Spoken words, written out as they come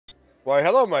Why,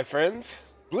 hello, my friends.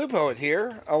 BluePoet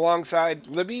here, alongside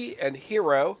Libby and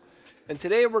Hero, and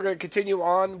today we're going to continue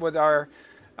on with our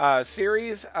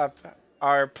series of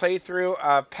our playthrough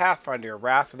of Pathfinder: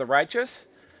 Wrath of the Righteous.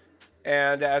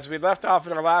 And as we left off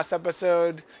in our last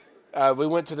episode, we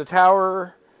went to the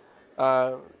tower,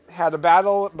 uh, had a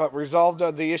battle, but resolved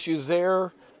the issues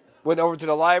there. Went over to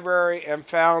the library and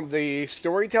found the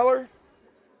storyteller.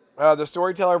 The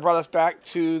storyteller brought us back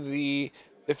to the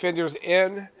Defenders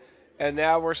Inn, and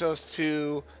now we're supposed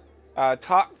to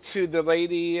talk to the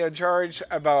lady in charge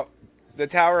about the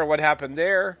tower and what happened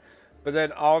there, but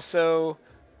then also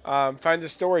find the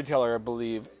storyteller, I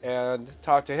believe, and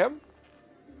talk to him.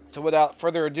 So without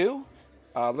further ado,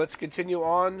 let's continue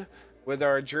on with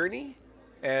our journey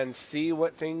and see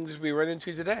what things we run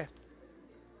into today.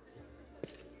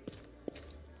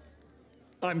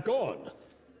 I'm gone.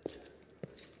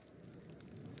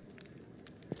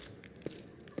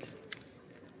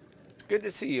 Good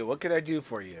to see you. What can I do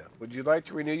for you? Would you like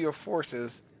to renew your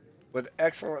forces with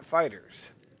excellent fighters?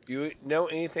 Do you know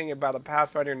anything about a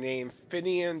Pathfinder named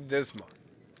Finian Dismar?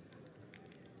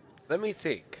 Let me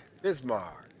think.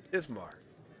 Dismar.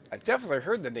 I've definitely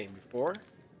heard the name before.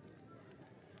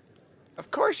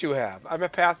 Of course you have. I'm a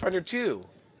Pathfinder too.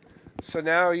 So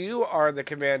now you are the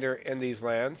commander in these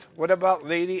lands. What about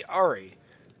Lady Ari?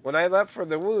 When I left for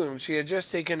the womb, she had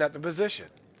just taken up the position.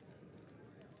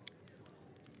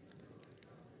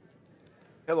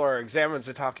 Hilor examines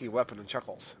the talking weapon and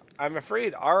chuckles. I'm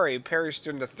afraid Ari perished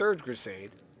in the Third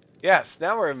Crusade. Yes,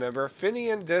 now I remember.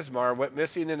 Finian Dismar went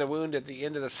missing in a wound at the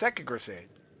end of the Second Crusade.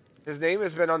 His name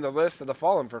has been on the list of the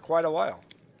fallen for quite a while.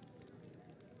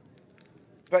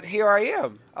 But here I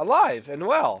am, alive and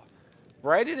well.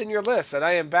 Write it in your list that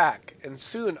I am back, and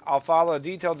soon I'll follow a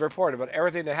detailed report about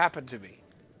everything that happened to me.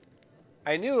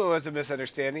 I knew it was a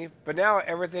misunderstanding, but now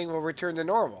everything will return to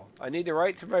normal. I need to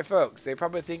write to my folks. They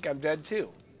probably think I'm dead too.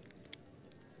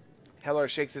 Heller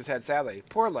shakes his head sadly.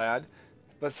 Poor lad,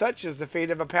 but such is the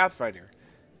fate of a Pathfinder.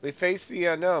 We face the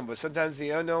unknown, but sometimes the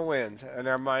unknown wins, and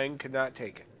our mind cannot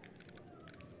take it.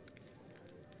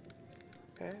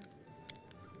 Okay.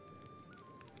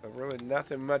 So really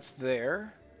nothing much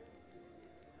there.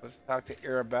 Let's talk to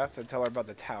Irabeth and tell her about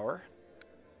the tower.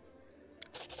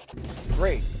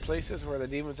 Great. The places where the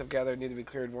demons have gathered need to be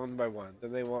cleared one by one.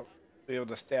 Then they won't be able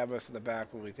to stab us in the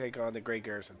back when we take on the Great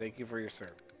Garrison. Thank you for your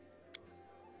service.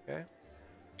 Okay.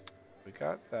 We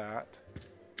got that.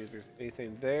 See if there's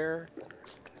anything there.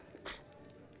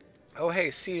 Oh,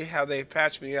 hey, see how they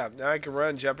patched me up. Now I can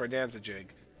run, jump, or dance a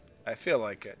jig. I feel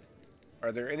like it.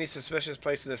 Are there any suspicious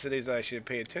places in the city that I should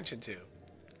pay attention to?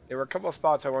 There were a couple of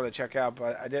spots I wanted to check out,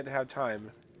 but I didn't have time.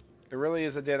 There really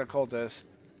is a den of cultists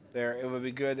there. It would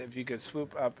be good if you could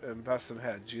swoop up and bust some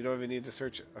heads. You don't even need to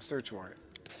search a search warrant.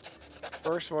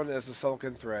 First one is the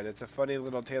Sulkin Thread. It's a funny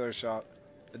little tailor shop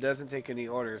that doesn't take any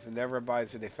orders and never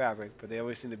buys any fabric, but they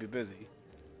always seem to be busy.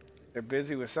 They're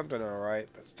busy with something alright,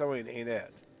 but sewing ain't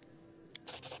it.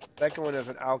 Second one is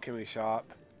an alchemy shop,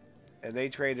 and they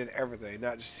traded everything,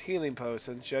 not just healing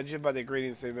potions. Judging by the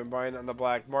ingredients they've been buying on the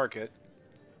black market,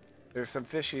 there's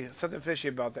something fishy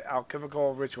about the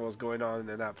alchemical rituals going on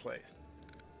in that place.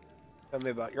 Tell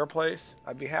me about your place.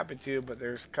 I'd be happy to, but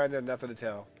there's kind of nothing to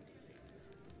tell.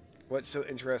 What's so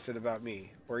interesting about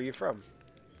me? Where are you from?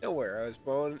 Nowhere. I was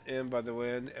blown in by the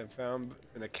wind and found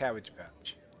in a cabbage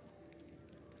patch.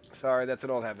 Sorry, that's an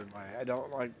old habit of mine. I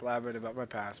don't like blabbering about my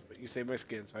past, but you saved my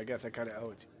skin, so I guess I kind of owe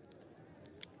it to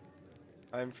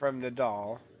you. I'm from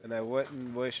Nadal, and I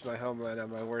wouldn't wish my homeland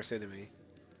on my worst enemy.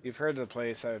 You've heard of the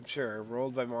place, I'm sure,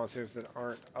 ruled by monsters that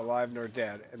aren't alive nor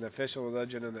dead, and the official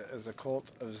religion is the cult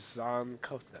of Zan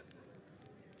Kothet.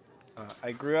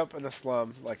 I grew up in a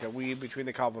slum, like a weed between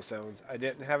the cobblestones. I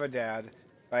didn't have a dad,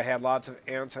 but I had lots of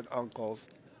aunts and uncles.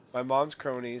 My mom's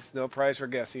cronies, no prize for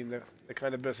guessing the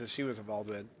kind of business she was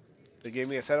involved in. They gave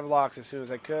me a set of locks as soon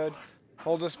as I could,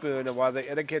 hold a spoon, and while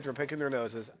the other kids were picking their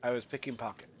noses, I was picking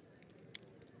pocket.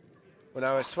 When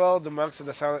I was 12, the monks of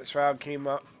the Silent Shroud came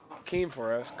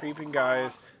for us, creeping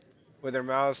guys with their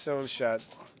mouths sewn shut.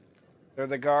 They're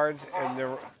the guards and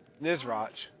the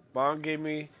Nizrach. Mom gave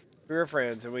me 3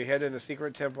 friends, and we hid in the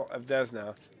secret temple of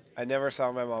Desna. I never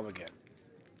saw my mom again.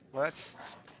 Well, that's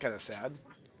kind of sad.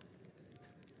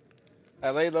 I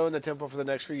lay low in the temple for the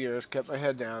next few years, kept my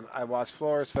head down. I watched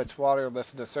floors, fetched water,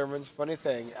 listened to sermons. Funny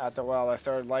thing, after a while I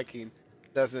started liking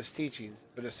Desna's teachings,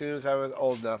 but as soon as I was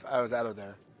old enough, I was out of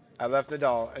there. I left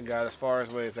Nadal and got as far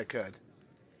away as I could.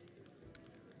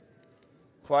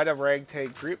 Quite a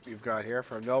ragtag group you've got here,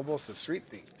 from nobles to street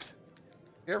thieves.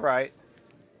 You're right.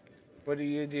 What do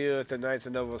you do if the knights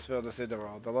and nobles fill the city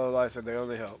world? The lowlifes are the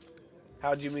only hope.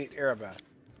 How'd you meet Arabeth?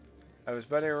 I was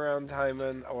bunning around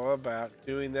Timon a while back,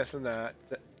 doing this and that.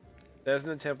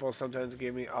 Desmond Temple sometimes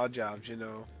gave me odd jobs, you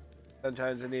know.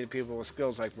 Sometimes I needed people with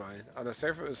skills like mine. On the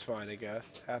surface, it was fine, I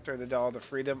guess. After Nadal, the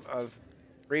freedom of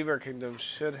Reaver Kingdom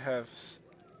should have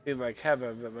seemed like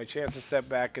heaven, but my chance to step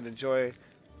back and enjoy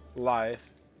life.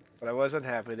 But I wasn't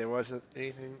happy. There wasn't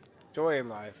anything joy in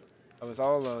life. I was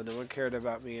all alone. No one cared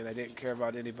about me, and I didn't care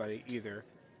about anybody either.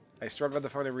 I struggled to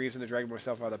find a reason to drag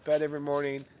myself out of bed every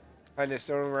morning, tying a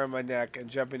stone around my neck and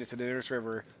jumping into the nearest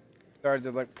river started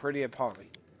to look pretty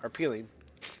appealing.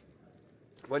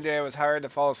 One day I was hired to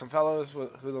follow some fellows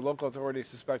who the local authorities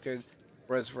suspected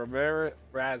was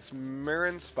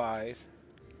Rasmurin spies.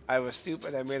 I was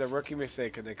stupid. I made a rookie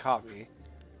mistake and they caught me.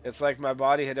 It's like my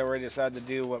body had already decided to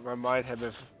do what my mind had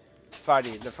been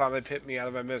fighting to finally pit me out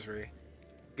of my misery.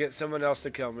 Get someone else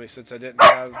to kill me since I didn't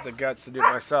have the guts to do it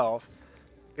myself.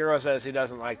 Hero says he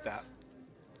doesn't like that.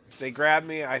 They grabbed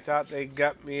me. I thought they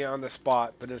got me on the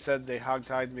spot, but instead they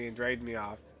hogtied me and dragged me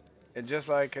off. And just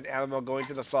like an animal going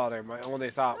to the slaughter, my only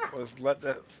thought was,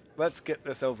 let's get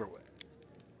this over with.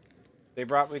 They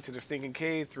brought me to the stinking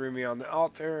cave, threw me on the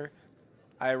altar.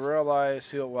 I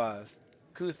realized who it was.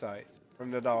 Kuthite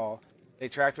from the doll. They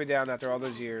tracked me down after all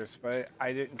those years, but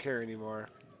I didn't care anymore.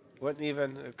 Wouldn't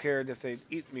even have cared if they'd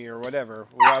eat me or whatever.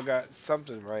 We all got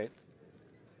something right.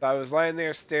 So I was lying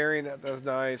there staring at those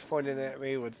knives pointing at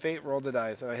me when fate rolled the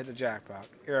dice and I hit the jackpot.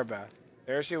 Irabeth.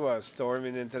 There she was,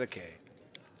 storming into the cave.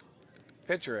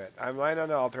 Picture it. I'm lying on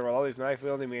the altar while all these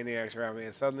knife-wielding maniacs around me,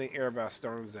 and suddenly Irabeth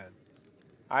storms in.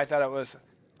 I thought it was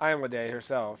Ionlade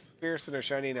herself, fierce in her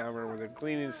shining armor with a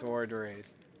gleaming sword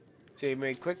raised. She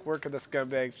made quick work of the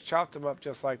scumbags, chopped them up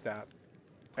just like that.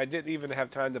 I didn't even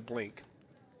have time to blink.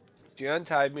 She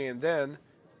untied me, and then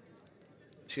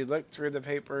she looked through the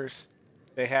papers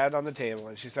they had on the table,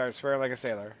 and she started swearing like a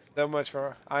sailor. So much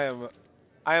for I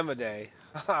am a day.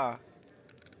 Haha.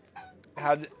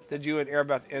 How did you and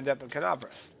Irabeth end up in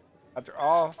Canabras?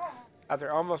 After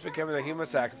almost becoming a human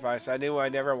sacrifice, I knew I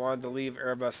never wanted to leave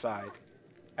Irabeth's side.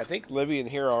 I think Libby and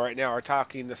Hero right now are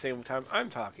talking the same time I'm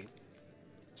talking.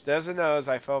 Desmond knows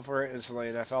I fell for it instantly,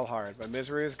 and I fell hard. My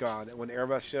misery is gone, and when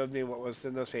Irabeth showed me what was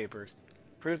in those papers,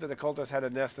 proof that the cultist had a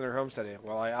nest in her homestead,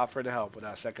 well, I offered to help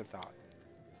without a second thought.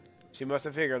 She must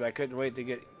have figured I couldn't wait to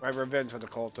get my revenge on the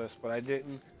cultist, but I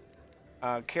didn't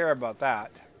care about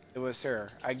that. It was her.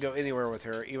 I'd go anywhere with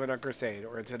her, even on crusade,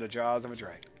 or into the jaws of a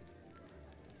dragon.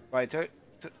 But I took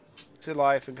to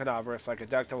life in Canabras like a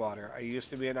duck to water. I used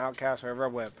to be an outcast wherever I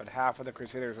went, but half of the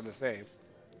crusaders are the same.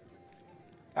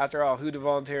 After all, who'd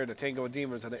volunteer to tangle with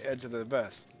demons on the edge of the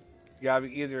abyss? You gotta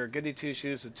be either a goody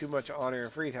two-shoes with too much honor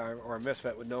and free time, or a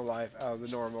misfit with no life out of the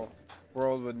normal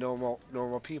world with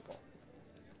normal people.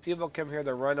 People come here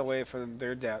to run away from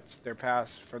their debts, their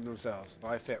past, from themselves. So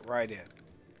I fit right in.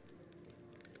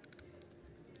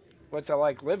 What's it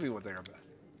like living with Irabeth?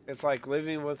 It's like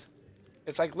living.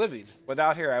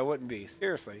 Without her, I wouldn't be.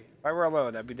 Seriously. If I were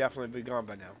alone, I'd definitely be gone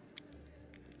by now.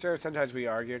 Sure, sometimes we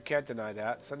argue. Can't deny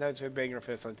that. Sometimes we bang our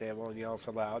fists on the table and yell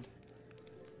so loud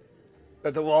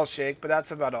that the walls shake, but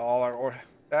that's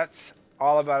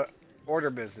all about order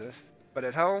business. But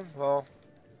at home, well,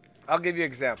 I'll give you an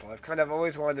example. I've kind of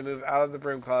always wanted to move out of the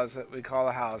broom closet we call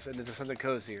a house and into something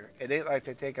cozier. It ain't like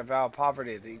they take a vow of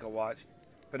poverty at the Eagle Watch,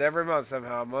 but every month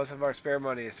somehow most of our spare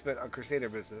money is spent on Crusader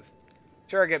business.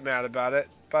 Sure, I get mad about it,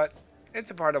 but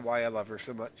it's a part of why I love her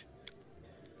so much.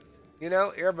 You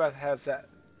know, Irabeth has that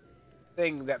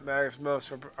thing that matters most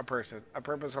for a person, a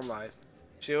purpose in life.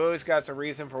 She always got a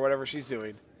reason for whatever she's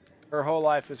doing. Her whole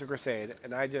life is a crusade,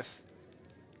 and I just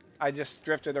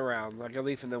drifted around like a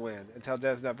leaf in the wind until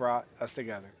Desna brought us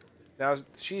together. Now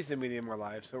she's the meaning of my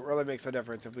life, so it really makes no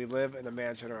difference if we live in a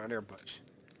mansion or under a bush.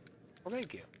 Well,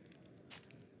 thank you.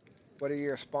 What are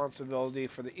your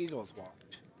responsibilities for the Eagles Watch?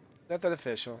 Nothing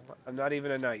official. I'm not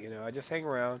even a knight, you know. I just hang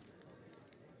around.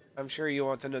 I'm sure you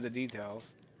want to know the details.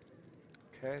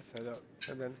 Okay,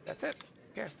 and then that's it.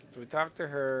 Okay, so we talked to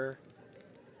her.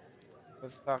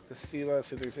 Let's talk to Sela,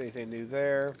 see if there's anything new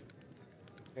there.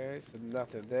 Okay, so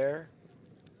nothing there.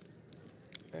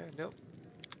 Okay, nope.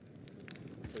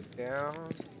 Go down.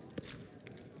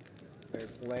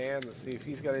 There's land. Let's see if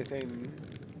he's got anything.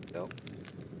 Nope.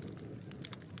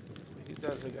 He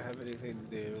doesn't have anything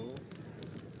new.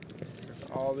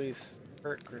 There's all these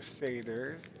hurt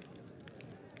crusaders.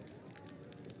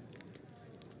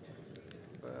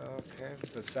 Okay,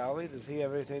 but Sally, does he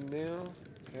have anything new?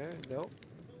 Okay, nope.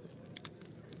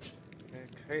 Okay,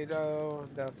 Credo,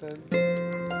 nothing.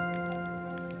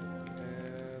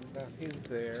 And nothing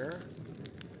there.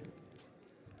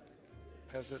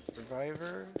 Peasant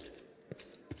Survivor.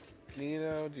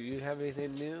 Nino, do you have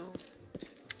anything new?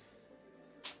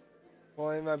 Well,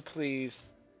 I'm pleased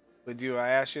with you. I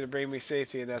asked you to bring me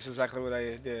safety, and that's exactly what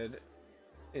I did.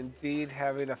 Indeed,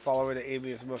 having a follower to aid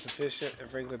me is most efficient and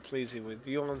frankly pleasing. With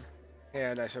you on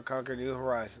hand, I shall conquer new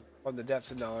horizons, from the depths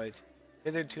of knowledge,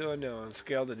 hitherto unknown,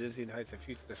 scale the dizzying heights of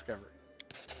future discovery.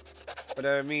 What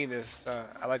I mean is,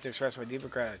 I'd like to express my deeper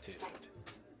gratitude.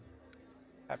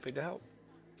 Happy to help.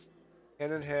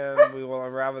 Hand in hand, we will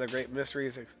unravel the great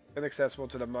mysteries inaccessible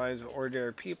to the minds of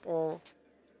ordinary people.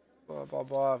 Blah, blah,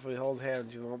 blah. If we hold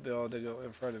hands, you won't be able to go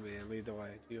in front of me and lead the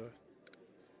way.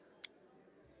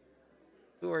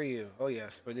 Who are you? Oh,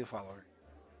 yes, my new follower.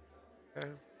 Okay.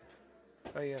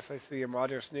 Oh, yes, I see your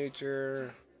modest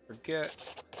nature. Forget.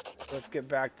 Let's get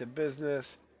back to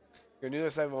business. Your new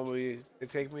assignment will be to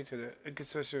take me to the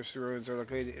inconspicuous ruins are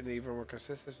located in the even more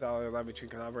consistent valley line between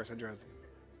Calaveras and Dresden.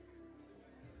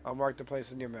 I'll mark the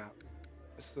place on your map.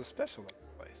 This is a special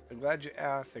place. I'm glad you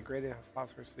asked. The great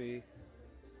hypocrisy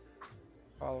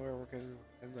follower working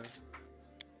in the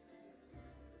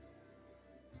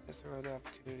this around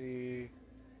opportunity.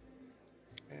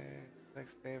 And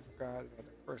next day I forgot about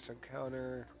the first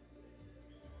encounter.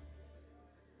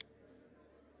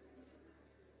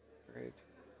 Great.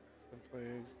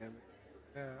 Examine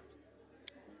maps.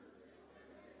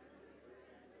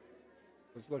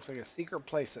 This looks like a secret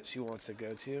place that she wants to go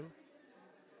to.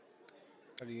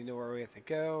 How do you know where we have to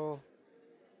go?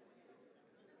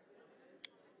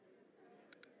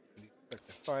 What do you expect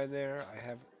to find there? I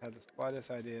haven't had the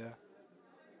slightest idea.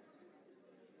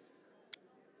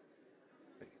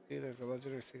 But you see, there's a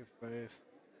legendary secret place.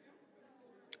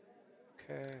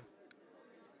 Okay.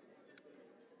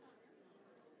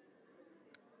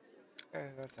 Okay,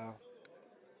 that's all.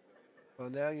 Well,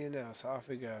 now you know, so off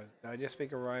we go. Now I just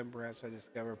speak a rhyme, perhaps I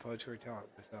discover poetry talent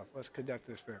myself. Let's conduct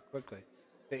this fair quickly.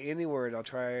 Say any word, I'll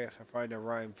try if I find a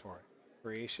rhyme for it.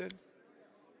 Creation?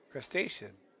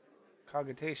 Crustacean?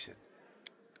 Cogitation?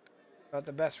 Not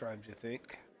the best rhymes, you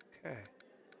think? Okay.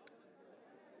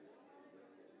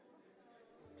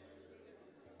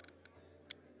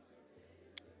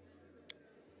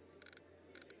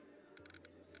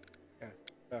 Yeah.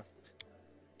 So,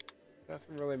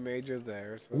 nothing really major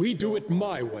there. So We do it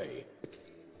my way.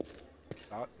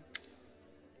 I'd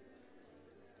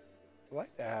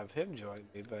like to have him join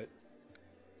me, but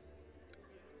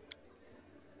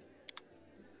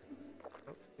I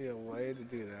don't see a way to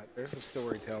do that. There's a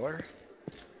storyteller.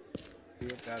 See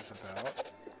what that's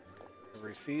about. I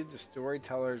received the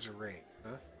storyteller's ring.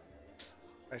 Huh?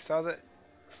 I saw that.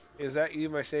 Is that you,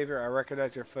 my savior? I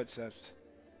recognize your footsteps.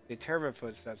 Determined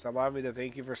footsteps. Allow me to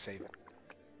thank you for saving.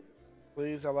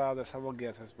 Please allow this humble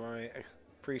gift as my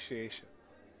appreciation.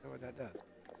 I know what that does.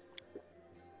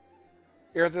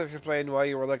 Earth has explained why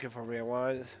you were looking for me. I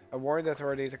warned the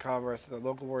authorities of commerce that the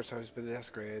local war zone has been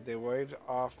desecrated. They waved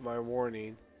off my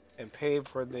warning and paid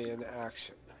for the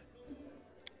inaction.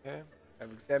 Okay?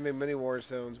 I've examined many war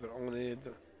zones, but only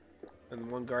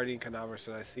in one guardian commerce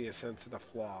did I see a sense of the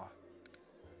flaw.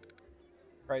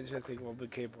 Pride think will be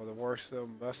capable. The war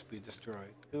zone must be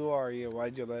destroyed. Who are you? Why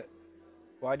did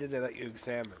they let you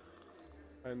examine?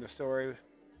 I'm the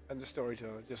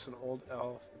storyteller, just an old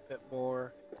elf, a bit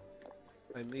more.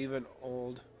 I'm even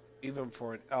old, even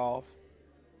for an elf.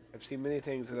 I've seen many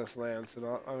things in this land, so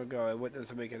not long ago I witnessed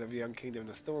the making of a young kingdom in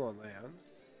a stolen land.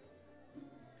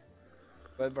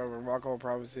 Led by remarkable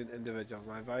promising individuals.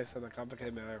 My advice on the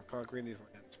complicated matter of conquering these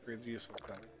lands proved useful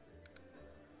to them.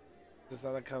 This is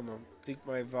not a come. Seek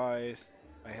my advice.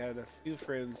 I had a few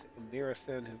friends in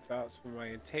Nearest-Sin who vouched for my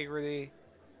integrity.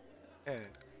 And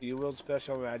do you wield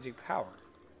special magic power?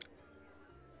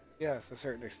 Yes, to a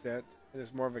certain extent. It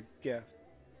is more of a gift.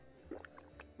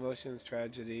 Emotions,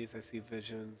 tragedies, I see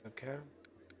visions, okay?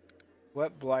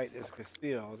 What blight is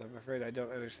concealed? I'm afraid I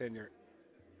don't understand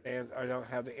and I don't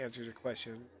have the answer to your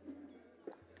question.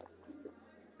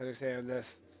 Understand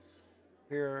this.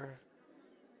 Here,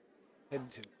 hidden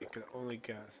to me, you can only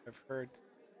guess.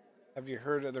 Have you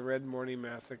heard of the Red Morning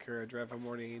Massacre, a dreadful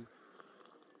morning?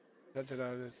 That's it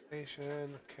out of the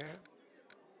station, okay?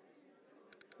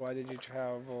 Why did you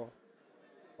travel?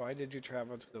 Why did you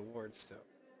travel to the Wardstone?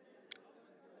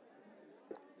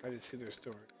 I didn't see their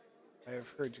story. I have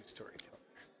heard you storyteller.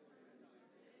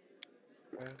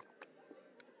 Okay.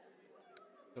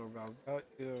 Know about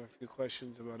you. A few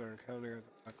questions about our encounter at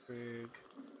the Black Rig.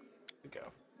 We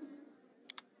go.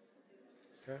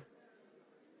 Okay.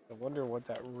 I wonder what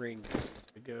that ring is.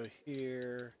 We go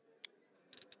here.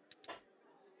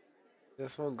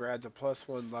 This one grabs a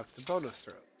 +1 luck to bonus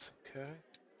throws. Okay.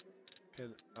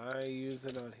 Can I use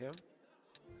it on him?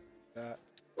 That.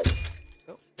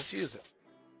 Oh, let's use it.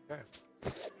 Okay.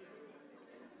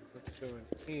 Let's go in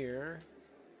here.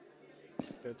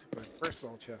 Go to my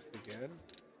personal chest again.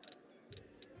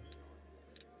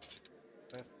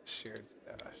 That's the shared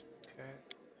stash. Okay.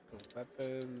 Cool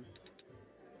weapon.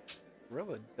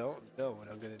 Really don't know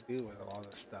what I'm gonna do with all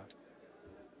this stuff.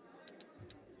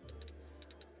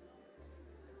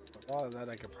 A lot of that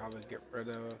I could probably get rid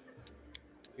of.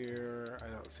 Here, I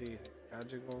don't see anything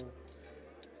magical.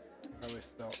 Probably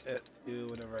sell it too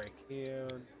whenever I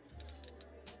can.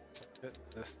 Put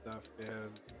this stuff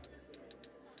in.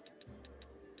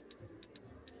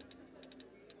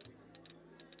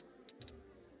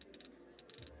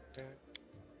 Okay.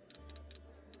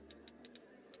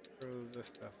 Throw this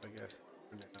stuff, I guess,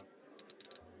 for now.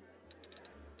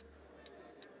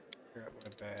 Grab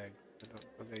my bag. I don't know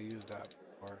what I use that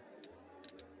for.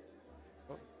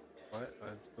 Oh, what?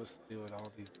 I'm supposed to do with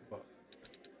all these books.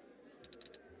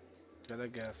 Got a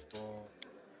gas full.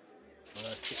 Oh,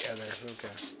 that's the other.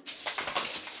 Okay.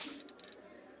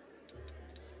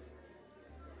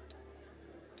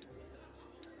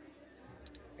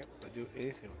 Can't really do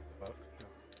anything with the books.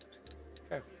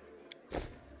 No. Okay.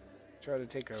 Try to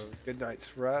take a good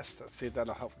night's rest. Let's see if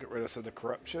that'll help get rid of some of the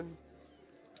corruption.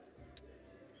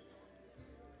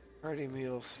 Party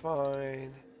meal's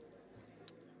fine.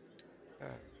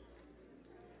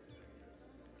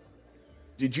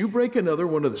 Did you break another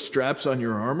one of the straps on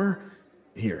your armor?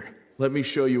 Here, let me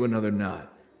show you another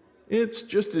knot. It's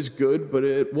just as good, but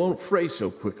it won't fray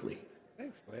so quickly.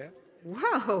 Thanks, Leia.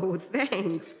 Whoa,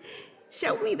 thanks.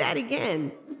 Show me that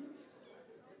again.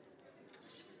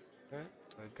 Okay.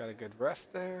 I've got a good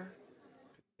rest there.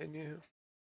 Continue.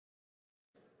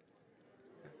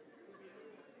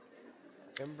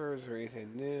 Embers or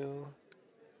anything new?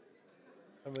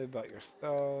 Tell me about your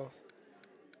stuff.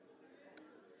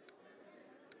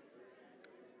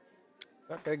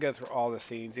 Not gonna go through all the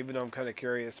scenes, even though I'm kind of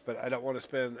curious, but I don't want to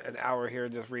spend an hour here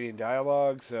just reading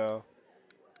dialogue, so.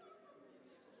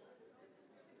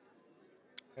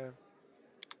 Yeah.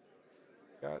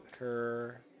 Got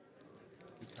her.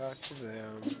 We talked to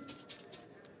them.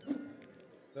 I don't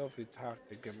know if we talked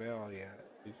to Gamel yet.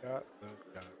 We got those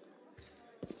guys.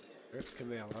 There's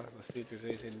Camilla. Let's see if there's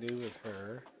anything new with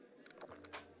her.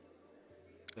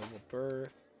 Double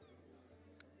birth.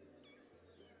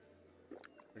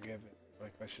 Forgive it. My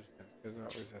question does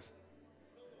not resist.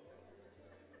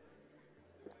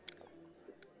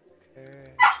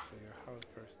 Okay, so your house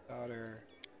first daughter.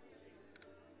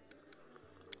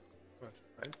 That's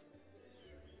fine.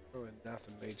 Really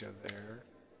nothing major there.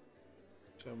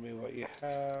 Show me what you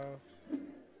have.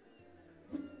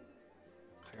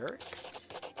 Cleric?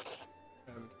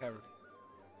 Tavern.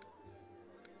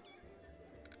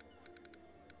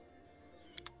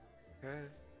 Okay.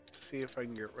 See if I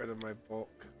can get rid of my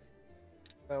bulk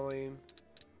selling.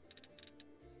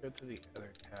 Go to the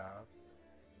other tab.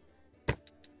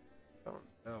 Don't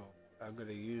know what I'm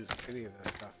gonna use any of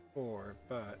this stuff for,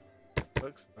 but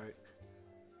looks like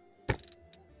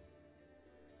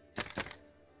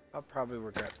I'll probably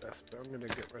regret this, but I'm gonna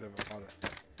get rid of a lot of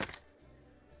stuff.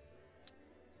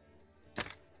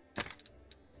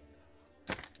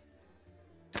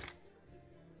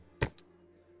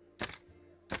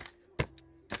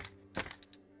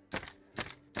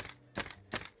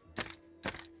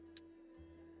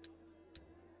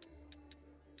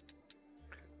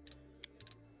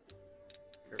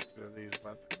 Get rid of these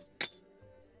weapons.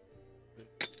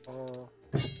 All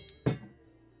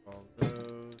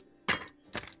those.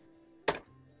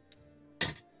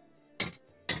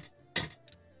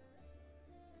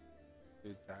 Do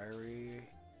diary.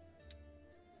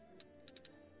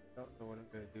 Don't know what I'm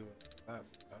gonna do with that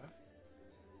stuff.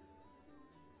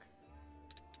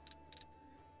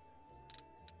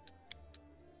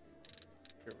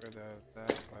 Get rid of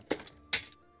that weapon.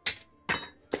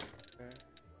 Okay.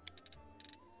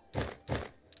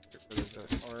 Get rid of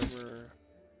this armor.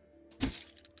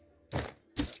 That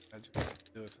magic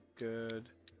do us good.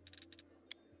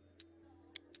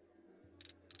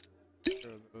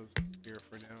 Throw those here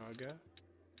for now, I guess.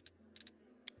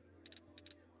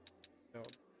 No,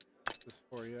 this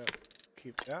for you.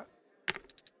 Keep that.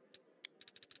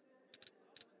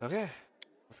 Okay,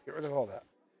 let's get rid of all that.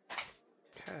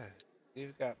 Okay,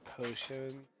 you've got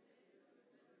potion.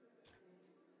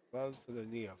 Gloves to the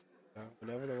Neo.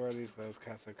 Whenever they wear these gloves,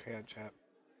 cast a cantrip.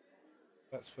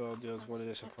 That spell deals 1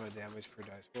 additional point of damage per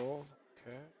dice roll.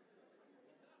 Okay.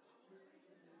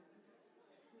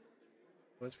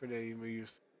 Once per day, you may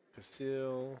use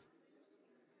conceal.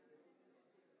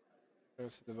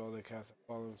 First in the ability to cast a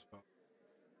fallen spell.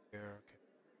 Yeah, okay.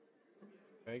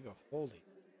 Bag of holding.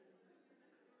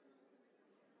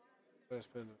 Let's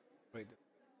spend. Wait.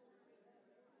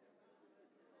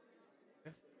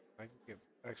 Okay. I can get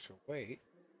extra weight.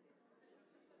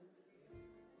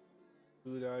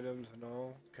 Food items and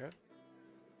all. Okay.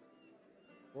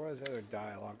 What is other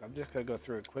dialogue? I'm just gonna go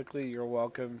through it quickly. You're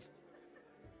welcome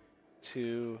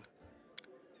to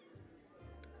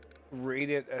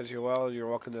read it as well. You're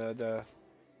welcome to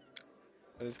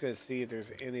I'm just gonna see if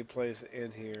there's any place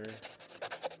in here.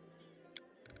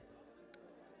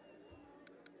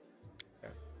 Yeah.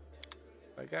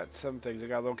 I got some things. I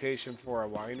got location for a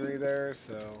winery there,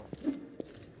 so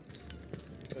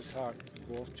let's talk to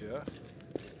Wolf Jeff.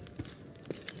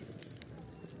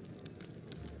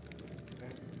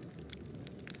 Okay.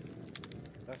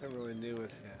 Nothing really new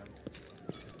with him.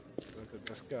 Look at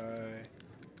this guy.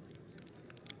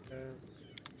 Okay.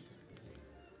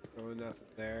 Really nothing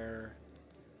there.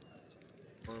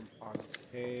 Warm pot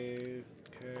of cave.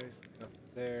 Okay, so nothing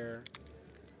there.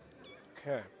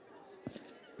 Okay.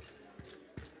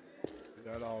 We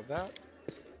got all that.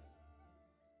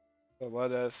 So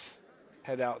let us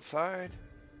head outside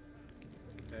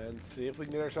and see if we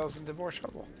can get ourselves into more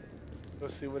trouble.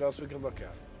 Let's see what else we can look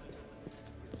at.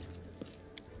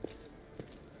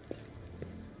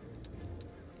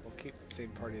 We'll keep the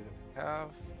same party that we have,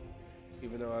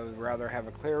 even though I would rather have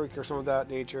a cleric or something of that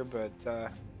nature, but,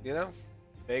 you know,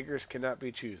 beggars cannot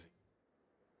be choosy.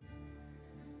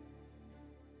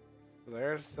 So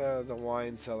there's the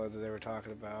wine cellar that they were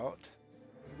talking about.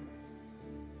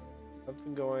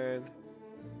 Something going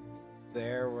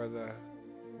there where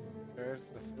there's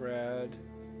the thread.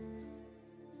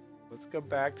 Let's go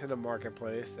back to the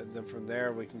marketplace, and then from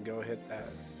there we can go hit that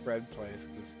thread place,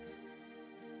 because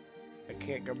I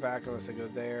can't go back unless I go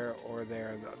there or there,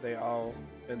 and they all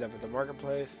end up at the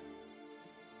marketplace.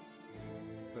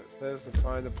 It says to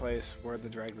find the place where the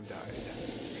dragon died.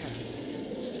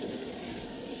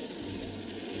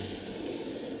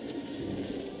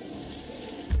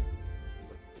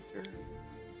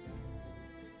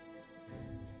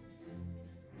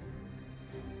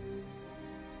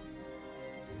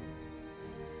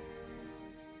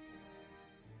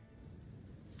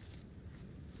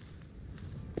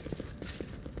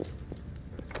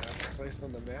 Place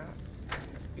on the map.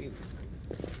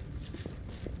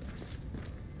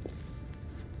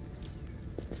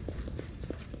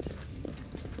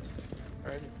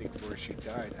 Trying to think where she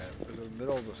died at. It was in the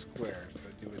middle of the square, so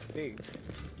you would think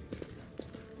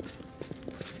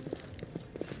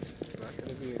it's not going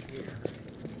to be in here.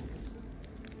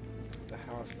 The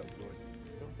house that blew it.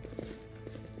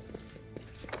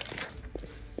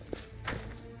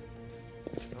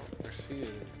 No, I see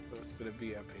it. So it's going to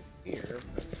be up in here,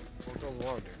 but we'll go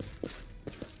wander.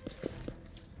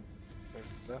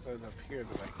 There's nothing up here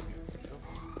that I can do.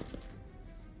 Nope.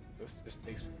 This just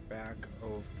takes me back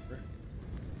over.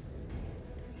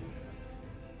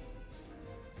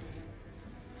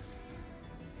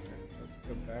 Let's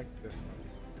go back this way.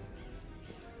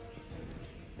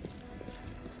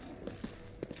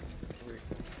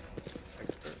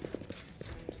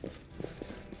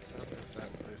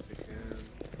 That place again.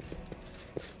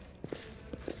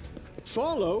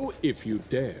 Follow if you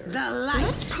dare. The light.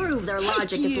 Let's prove their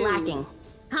logic is lacking.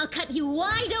 I'll cut you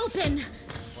wide open.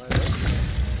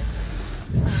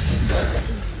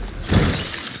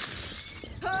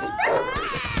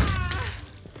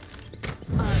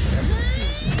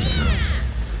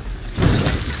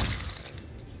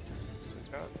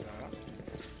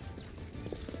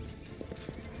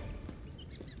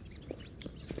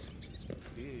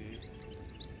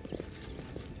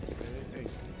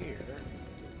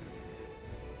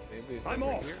 I'm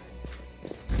off. Here?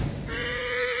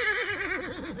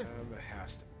 It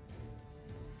has to.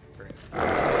 Great.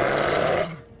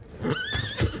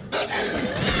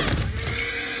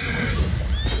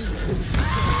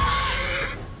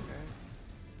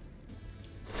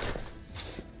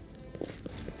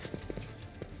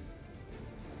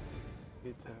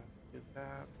 Need to get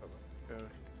that, but let's go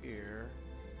here.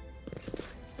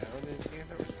 Down in here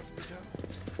that we're supposed to go.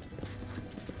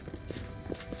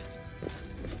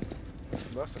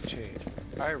 Must have changed.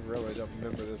 I really don't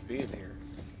remember this being here.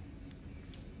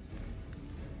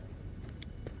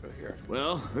 Go here.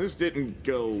 Well, this didn't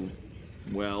go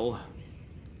well.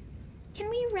 Can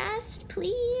we rest,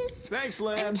 please? Thanks,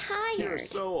 Lan. I'm tired. You're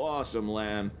so awesome,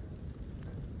 Lan.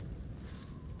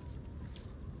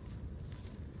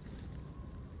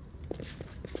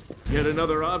 Yet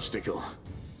another obstacle.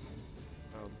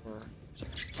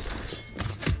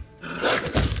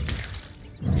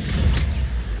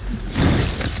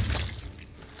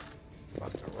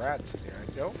 Rats in here.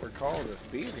 I don't recall this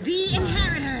being here. The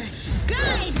Inheritor,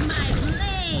 guide my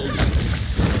blade.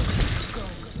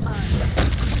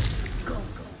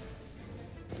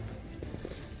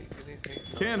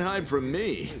 Can't hide from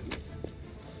me.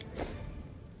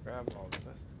 Grab all of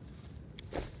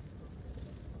this.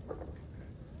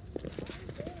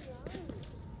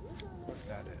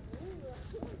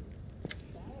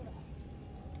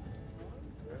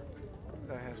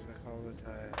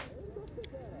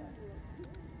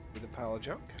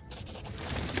 junk.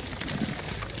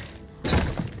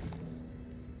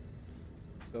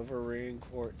 Silver ring,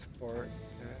 quartz port.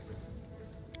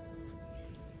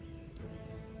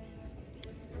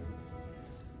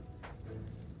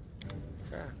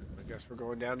 Yeah, I guess we're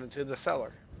going down into the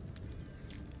cellar.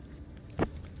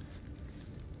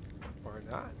 Or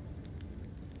not.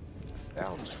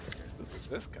 Sounds here. Who is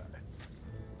this guy?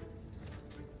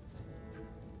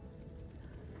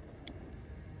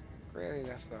 Granny,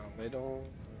 that's not a little.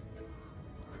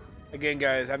 Again,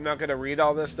 guys, I'm not going to read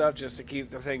all this stuff just to keep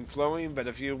the thing flowing, but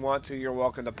if you want to, you're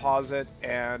welcome to pause it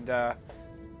and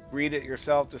read it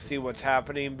yourself to see what's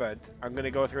happening, but I'm going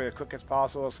to go through it as quick as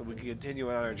possible so we can continue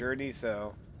on our journey,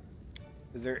 so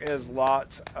there is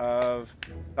lots of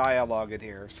dialogue in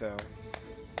here, so.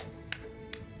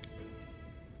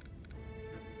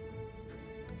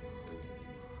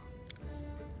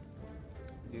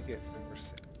 You get some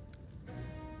percent.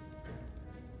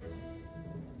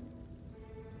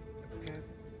 Okay.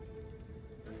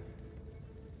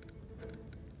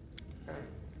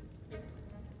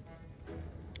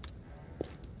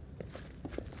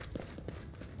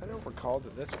 I don't recall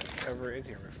that this was ever in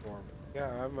here before. Yeah,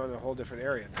 I'm on a whole different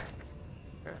area now.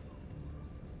 Okay.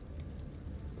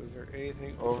 Is there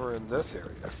anything over in this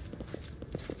area?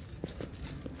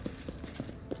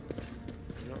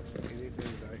 I don't see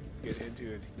anything that I can get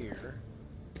into in here.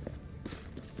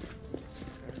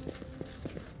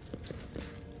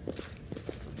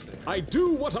 Okay. I do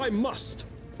what I must.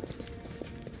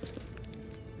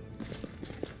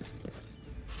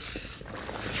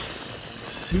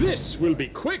 This will be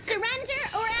quick. Surrender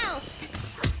or else.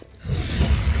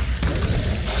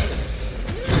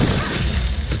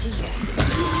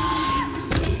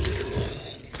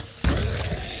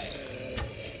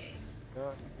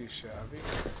 Not too shabby.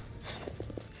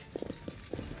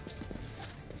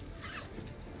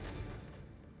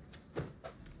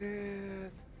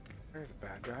 And there's a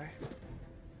bad guy.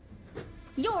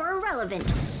 You're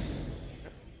irrelevant.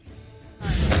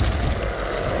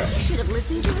 You should have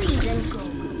listened to reason.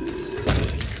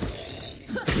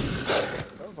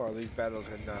 So far, these battles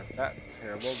are not that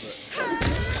terrible, but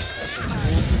that's a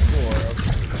full floor of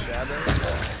shadow.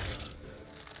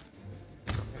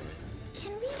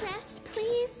 Can we rest,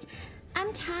 please?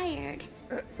 I'm tired.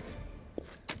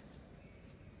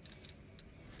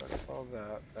 That's all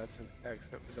that. That's an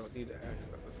exit. We don't need an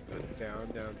exit. Let's go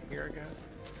down here again.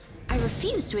 I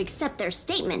refuse to accept their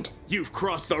statement. You've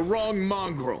crossed the wrong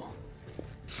mongrel.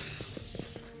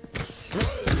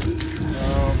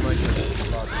 Oh my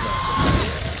goodness. Lost that.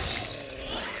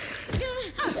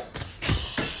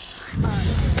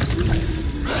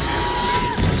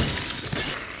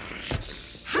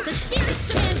 The spirits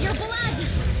demand your blood!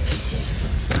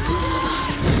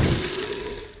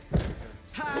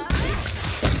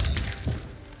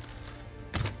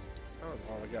 Oh,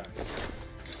 all I got.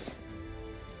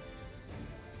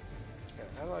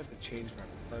 Yeah, I'd like to change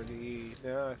my party.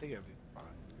 No, I think I'll be fine.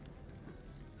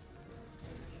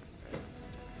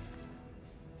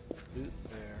 Loot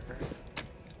there.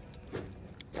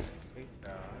 Take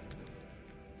that.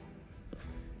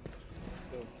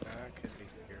 Go back into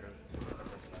here.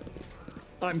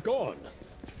 I'm gone.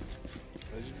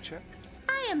 Legend check.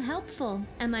 I am helpful,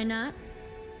 am I not?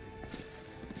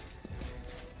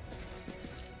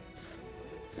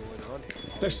 What's going on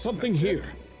here? There's something here.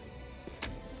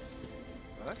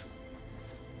 What?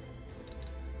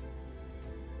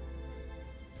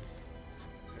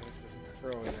 Just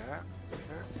throw that.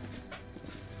 Okay.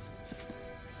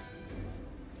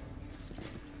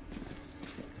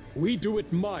 We do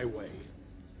it my way.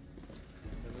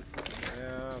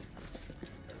 Yeah,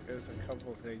 there's a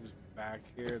couple things back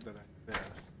here that I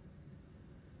missed.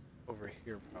 Over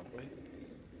here, probably.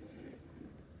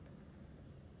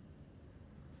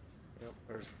 Yep,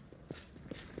 there's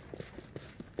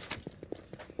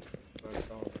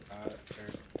all that.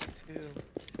 There's two.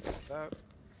 That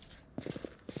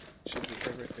should be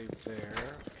everything there.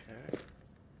 Okay.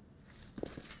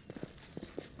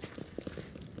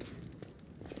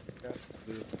 Guess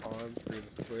move on through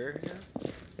the square here.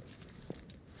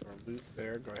 Or loop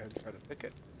there. Go ahead and try to pick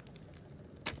it.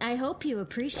 I hope you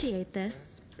appreciate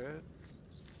this. Good.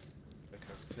 Pick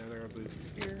up another loop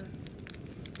here.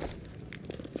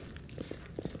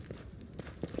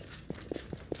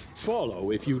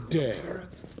 Follow if you dare.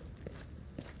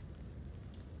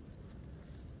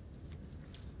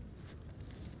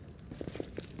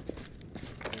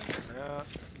 And that.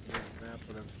 And map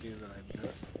what I'm seeing that I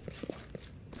missed.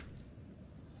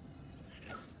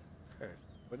 Okay,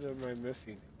 what am I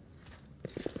missing?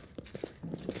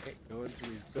 Can't go into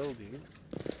these buildings.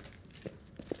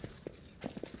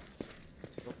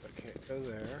 Nope, I can't go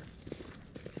there.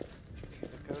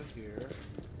 here.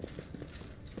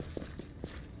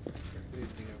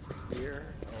 Anything over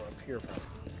here? Oh, up here probably.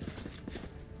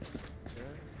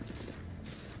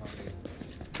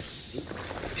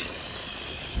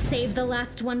 Save the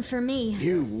last one for me.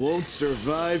 You won't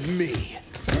survive me.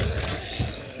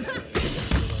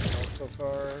 So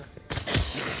far.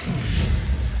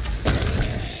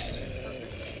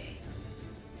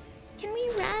 Can we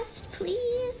rest,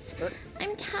 please? What?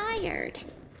 I'm tired.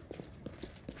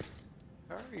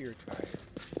 How are you tired?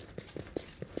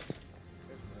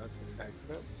 That's an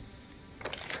accident.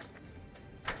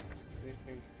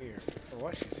 Anything here? Oh,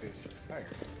 why she says she's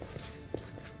tired?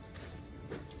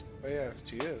 Oh yeah,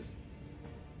 she is.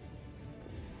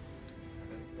 I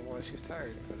don't know why she's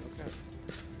tired, but okay.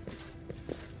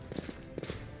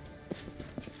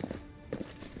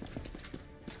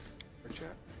 For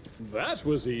chat. That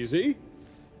was easy.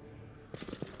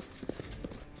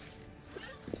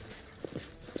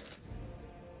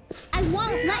 I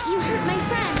won't let you hurt my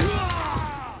friends.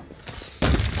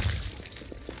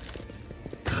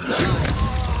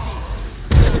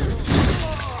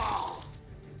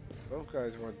 Those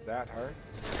guys weren't that hard.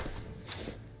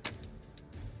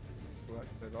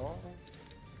 Select it all.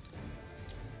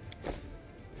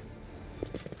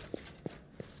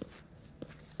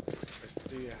 I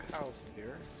see a house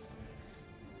here.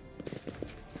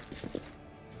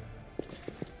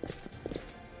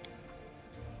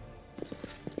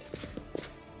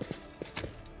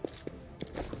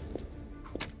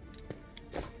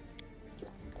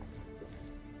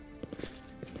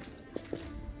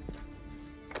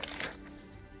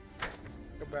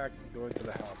 Back and go into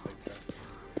the house, I guess.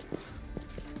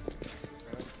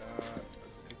 Grab that,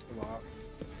 pick them up.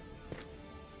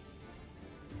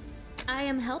 I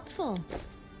am helpful.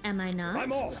 Am I not?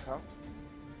 I'm off. House.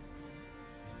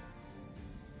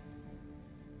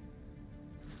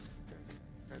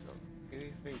 I don't see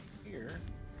anything here.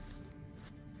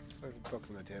 There's a book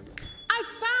on the table. I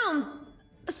found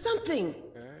something.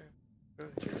 Okay, go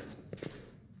here.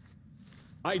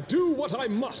 I do what I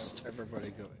must.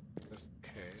 Everybody go. Just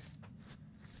okay.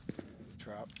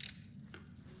 Drop.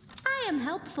 I am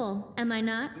helpful. Am I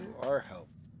not? You are help.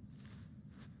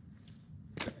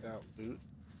 Check out loot.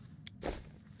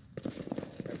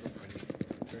 Everybody.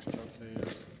 There's something.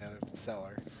 Yeah, there's a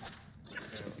cellar.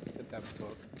 Okay, get that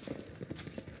book.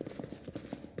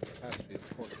 Has to be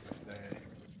important today.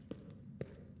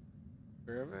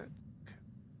 Grab it.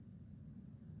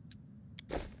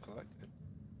 Collect it.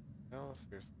 Else,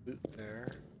 there's loot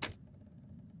there.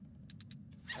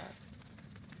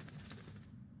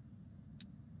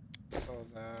 All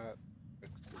that.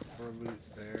 There's more loot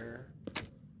there.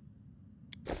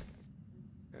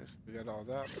 Yes, we got all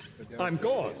that. Let's go down I'm to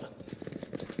gone. Go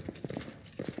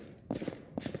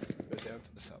down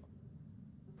to the cellar.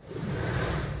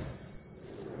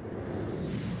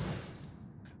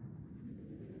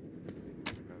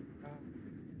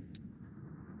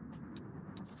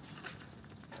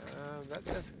 That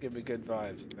doesn't give me good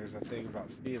vibes. There's a thing about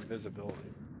sea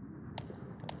invisibility.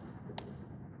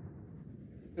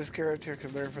 This character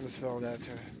can learn from the spell that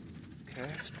to... Okay,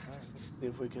 let's see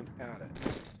if we can add it.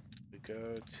 We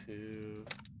go to...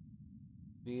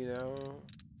 Nino,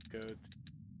 go to...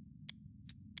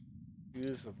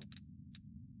 Usable.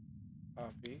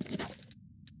 Copy.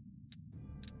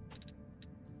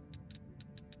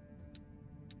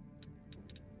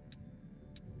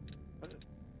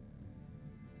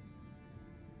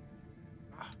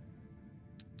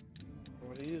 I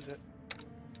want to use it.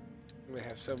 I'm gonna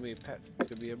have so many pets. It's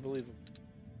gonna be unbelievable.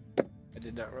 I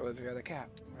did not realize I got a cat.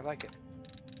 I like it.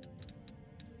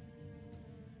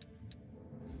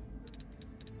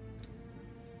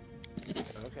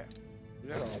 Okay. We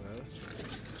got all those.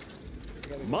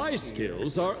 My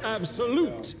skills are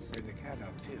absolute. Bring the cat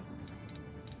out too.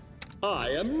 I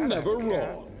am never have a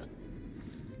cat. wrong.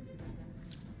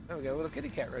 Oh, we got a little kitty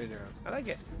cat right there. I like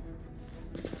it.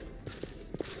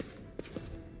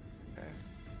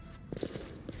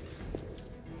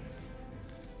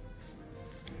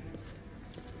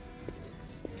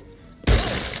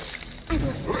 I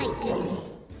will fight.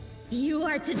 You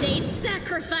are today's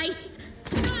sacrifice.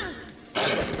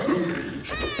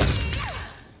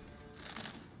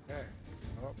 Okay.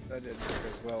 Oh, that didn't work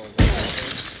as well as I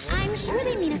thought. I'm sure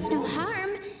they mean us no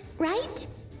harm, right?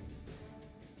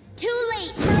 Too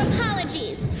late for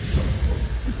apologies.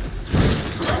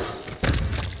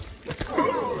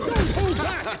 Don't hold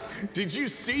back! Did you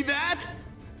see that?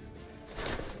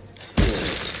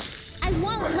 I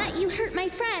won't let you hurt my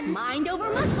friends. Mind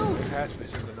over muscle. Patch me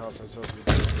something else I'm supposed to be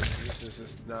doing. This is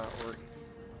just not working.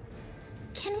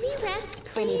 Can we rest,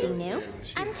 please? Anything new? Does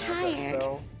she I'm have that tired.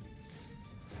 spell?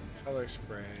 Color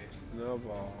sprays.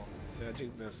 Snowball, magic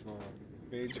missile,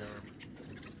 rage arm,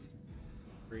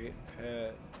 create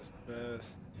pet, dismiss,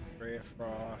 ray of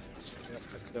frost. Yep,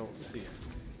 I don't see it.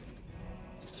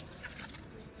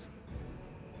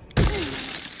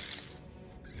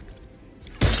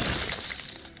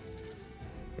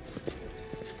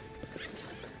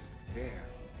 Yeah,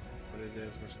 what it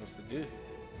is we're supposed to do.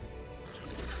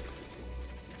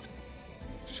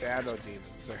 Shadow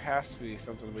demons. There has to be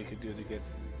something we could do to get.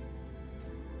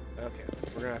 Okay,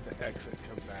 we're gonna have to exit,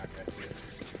 come back, I think.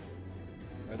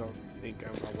 I don't think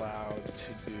I'm allowed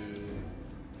to do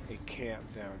a camp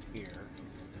down here.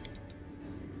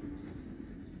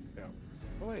 No.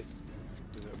 Oh wait,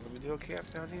 does it let me do a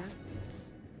camp down here?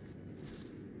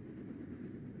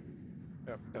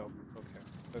 Yep, no, okay.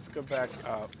 Let's go back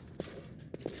up.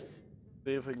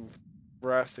 See if we can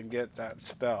rest and get that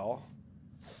spell.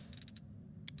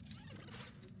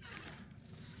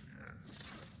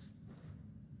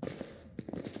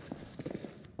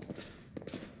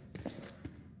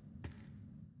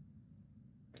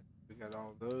 Got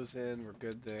all those in, we're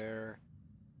good there.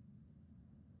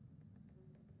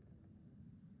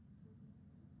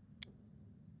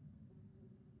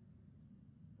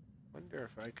 Wonder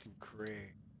if I can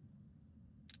create.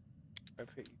 I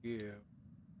pick you.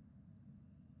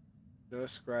 No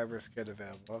scribers get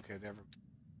available. Okay, never.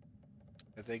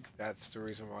 I think that's the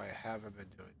reason why I haven't been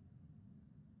doing it.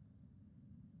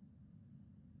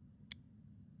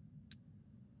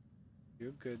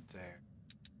 You're good there.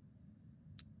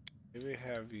 Maybe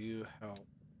have you help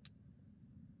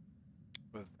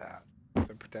with that.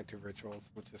 Some protective rituals.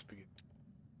 Let's just begin.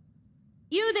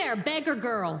 You there, beggar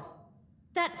girl!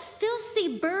 That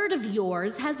filthy bird of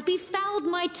yours has befouled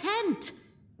my tent!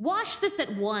 Wash this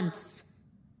at once!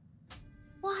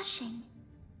 Washing.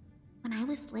 When I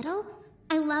was little,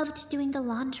 I loved doing the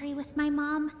laundry with my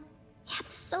mom. We had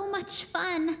so much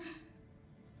fun.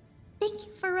 Thank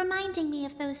you for reminding me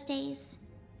of those days.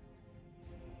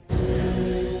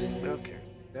 Okay,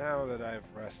 now that I've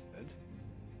rested,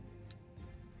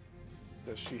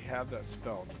 does she have that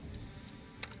spell?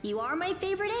 You are my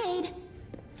favorite aid.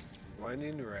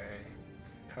 Blinding ray,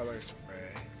 color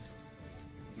spray,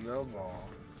 snowball,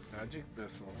 magic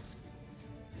missile,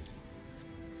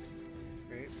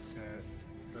 great pet,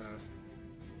 mess.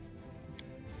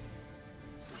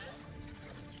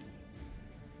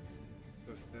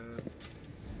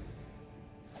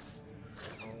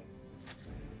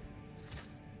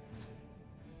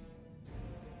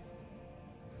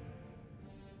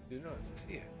 Do not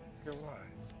see it. Here, why?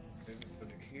 Is it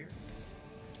under here?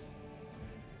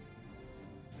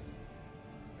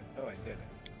 Oh, I did it.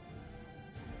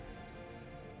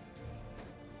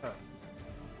 Huh.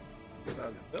 It's not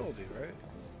an ability, right?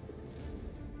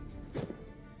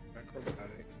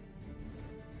 Acrobatic.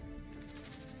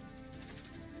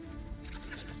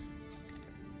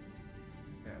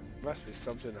 Yeah, there must be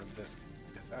something I'm missing.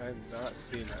 Because I am not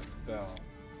seeing that spell.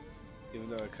 Even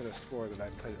though I could have swore that I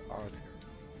put it on here.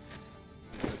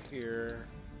 Go here.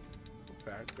 Go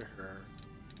back to her.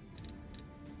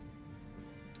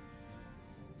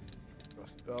 Go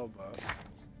spell buff.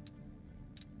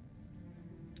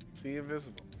 See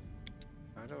invisible.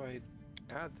 How do I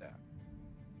add that?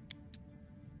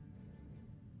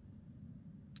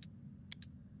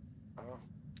 Oh,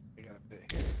 I gotta put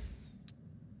it here.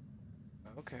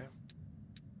 Okay.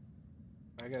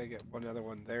 I gotta get one other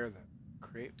one there then.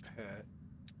 Create pet.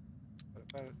 What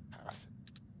about it? Pass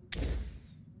it.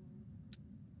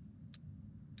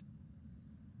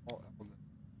 All element.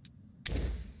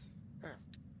 Okay,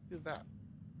 do that.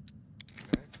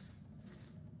 Okay.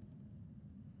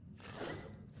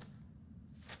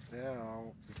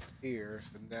 Now it's here,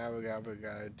 so now we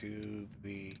gotta do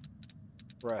the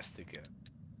rest again.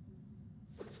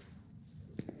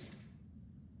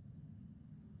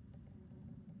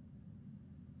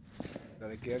 That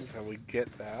again, so we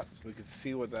get that, so we can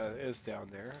see what that is down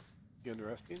there. Again,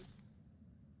 resting.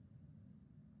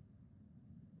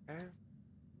 Okay.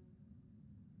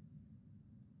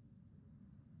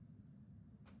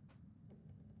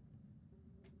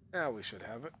 Now we should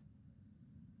have it.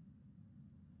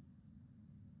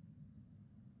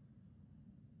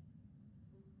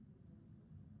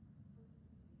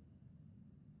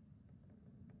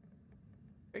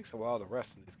 Takes a while to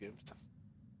rest in these games.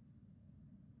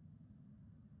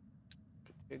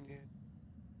 Continue.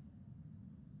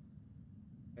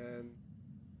 And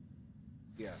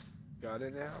yes, got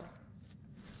it now.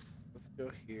 Let's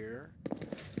go here.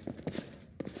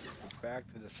 Back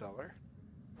to the cellar.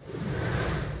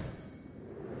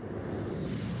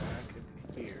 Back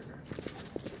into here.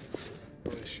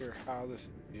 Not really sure how this is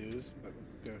used, but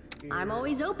let's go here. I'm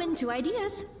always open to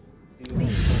ideas. Heal.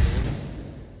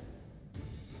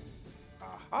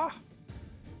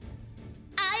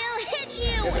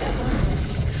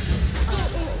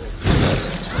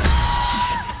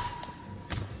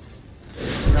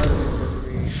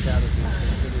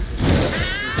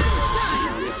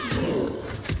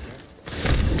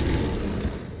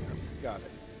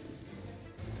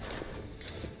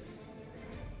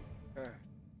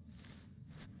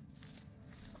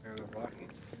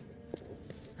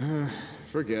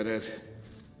 forget it.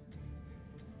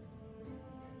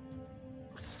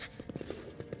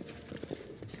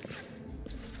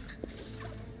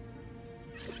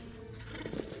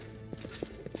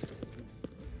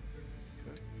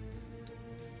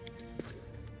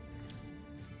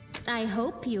 I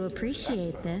hope you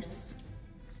appreciate this.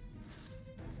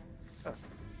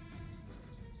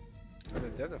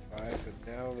 Unidentified, but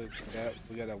now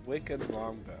we got a wicked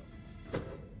longbow.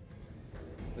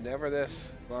 Whenever this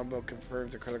longbow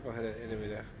confirms a critical hit at enemy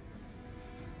there.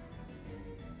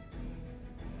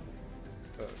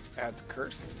 So it adds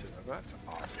cursing to them. That's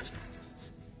awesome.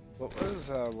 What was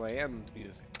Lamb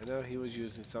using? I know he was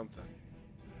using something.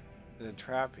 And then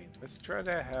trapping. Let's try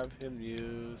to have him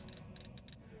use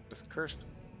this cursed.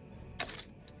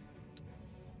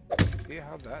 See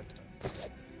how that does.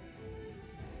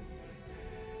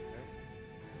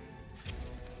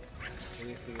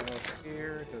 Anything else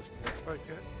here? Doesn't look like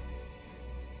it.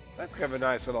 That's kind of a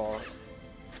nice little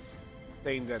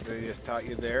thing that they just taught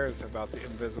you there, is about the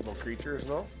invisible creatures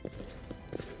and all.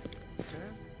 Okay.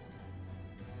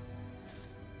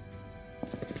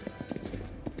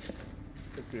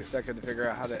 Took me a second to figure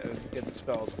out how to get the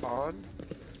spells on.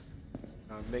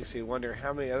 Makes me wonder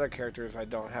how many other characters I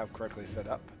don't have correctly set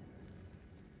up.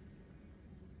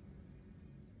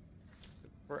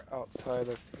 We're outside,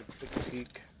 let's take a quick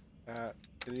peek at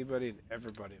anybody and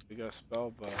everybody. We got a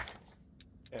spell book.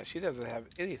 Yeah, she doesn't have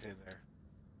anything there.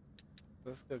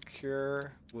 Let's go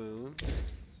cure wounds.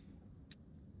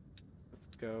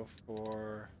 Let's go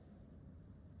for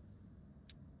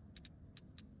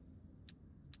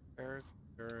endurance,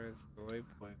 delay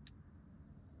point.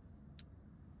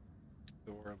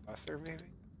 The word lesser, maybe?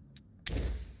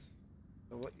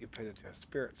 So what you put into a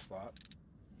spirit slot.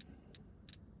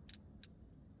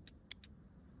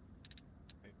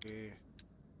 Maybe.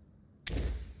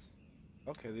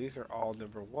 Okay, these are all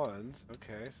number ones.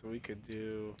 Okay, so we could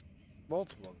do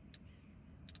multiple.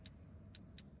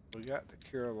 We got the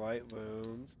cure light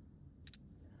wounds.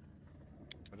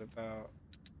 What about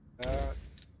that?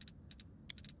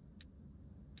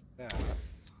 That.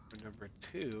 For number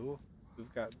 2,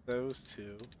 we've got those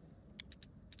 2.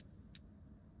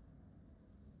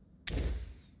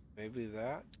 Maybe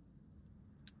that.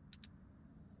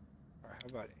 Or how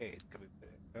about 8? Can we put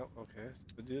it? Oh, okay.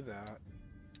 So we'll do that.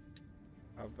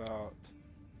 How about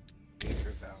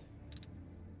nature's out?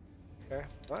 Okay,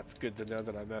 well, that's good to know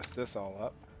that I messed this all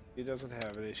up. She doesn't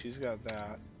have any. She's got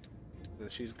that. Then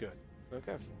she's good.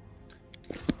 Okay.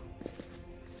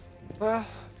 Well,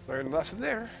 learned a lesson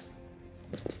there.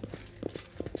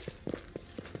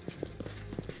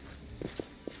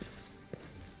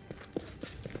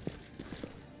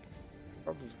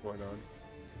 Something's going on.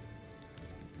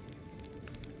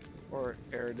 Or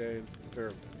Airday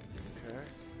Therm. Okay.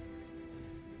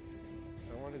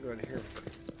 I want to go in here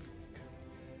first.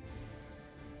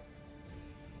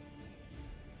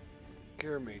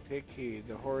 Hear me, take heed.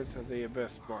 The hordes of the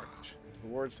abyss march. The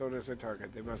wardstone is their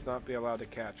target. They must not be allowed to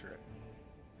capture it.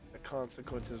 The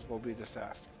consequences will be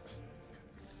disastrous.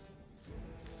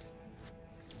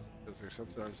 Is there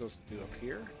something I'm supposed to do up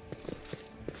here?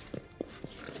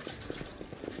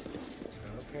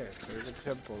 Okay, so there's a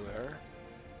temple there.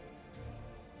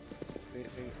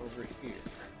 Anything over here?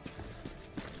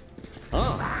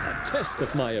 Ah, a test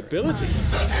of my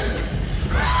abilities.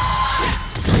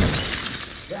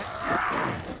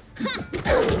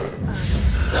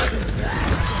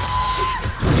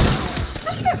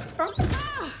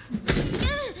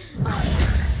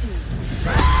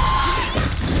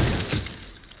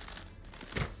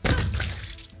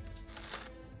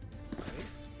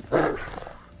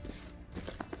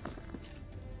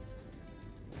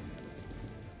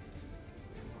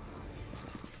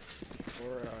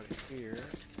 Or out here.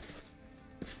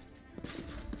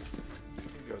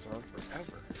 It goes on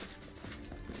forever.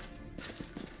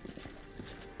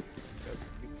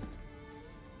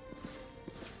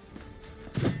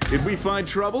 Did we find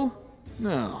trouble?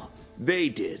 No, they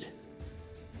did.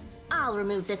 I'll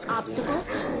remove this obstacle.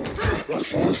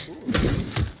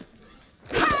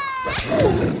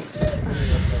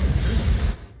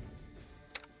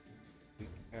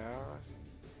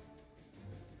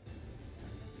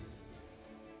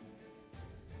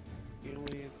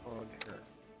 Alien on her.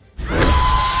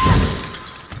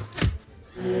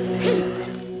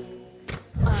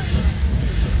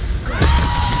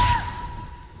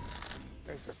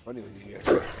 Guys are funny when you get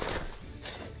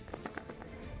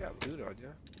got loot on ya.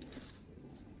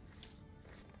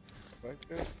 Like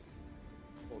this?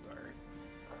 Hold iron.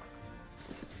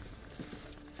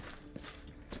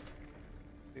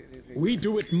 Anything? We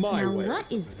do it my Now way.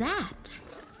 what is that?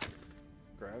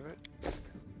 Grab it.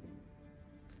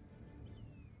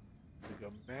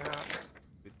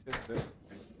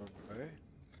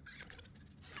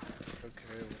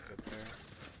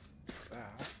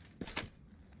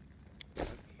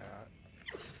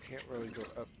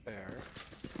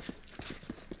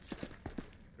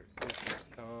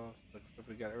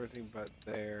 anything but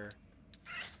there.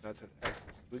 That's an exit.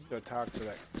 We can go talk to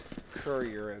that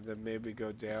courier and then maybe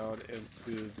go down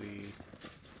into the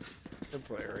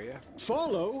temple area.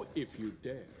 Follow if you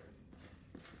dare.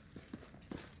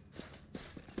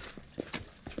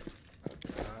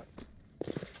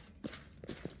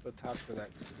 Go talk to that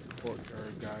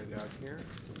courtyard guy down here.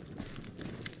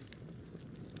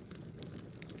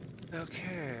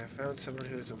 Okay, I found someone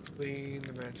who isn't fleeing.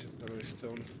 The mansion somebody's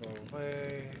stolen far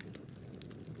away.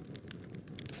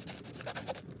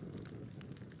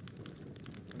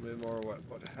 A bit more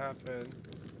what happened.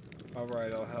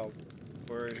 Alright, I'll help.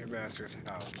 Where is your master's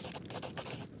house?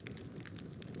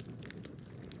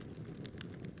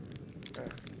 Okay.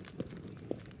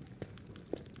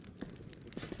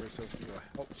 We're supposed to go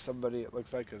help somebody, it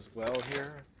looks like, as well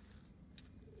here.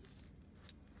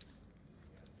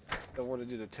 Don't want to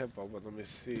do the tempo, but let me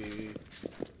see if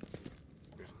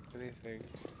there's anything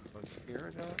on here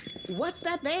or not. What's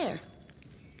that there?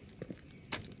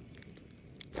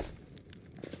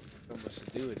 So much to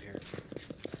do in here.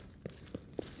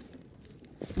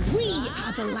 We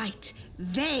are the light.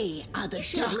 They are the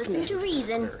darkness. Listen to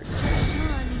reason.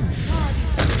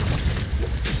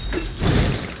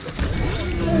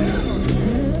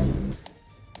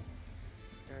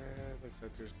 Looks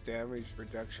like there's damage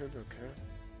reduction, okay.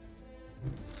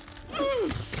 Go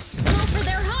for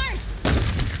their hearts!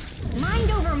 Mind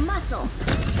over muscle.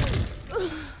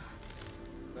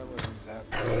 That wasn't that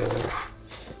bad.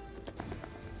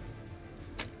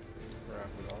 Grab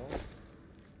it all.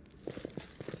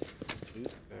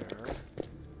 Loot there. I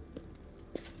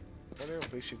wonder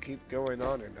if we should keep going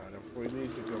on or not, if we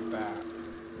need to go back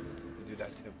and do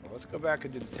that temple. Let's go back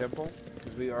and do the temple,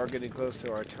 because we are getting close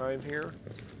to our time here.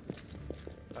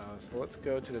 So let's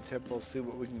go to the temple, see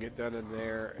what we can get done in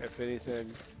there, if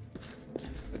anything.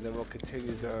 And then we'll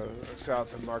continue to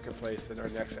south of Marketplace in our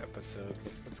next episode.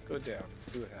 Let's go down,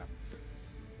 see what happens.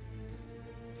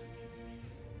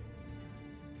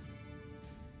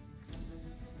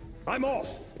 I'm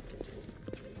off.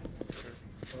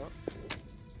 Well,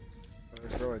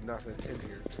 there's really nothing in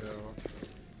here, so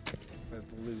I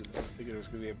believe I was thinking it was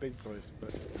going to be a big place,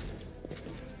 but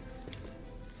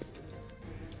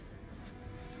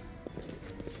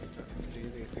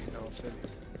anything else in here.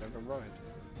 Never mind.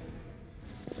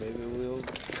 Maybe we'll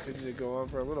continue to go on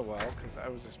for a little while, because I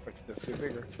was expecting this to be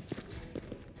bigger.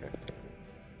 Okay.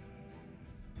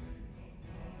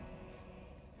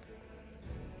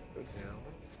 Go down.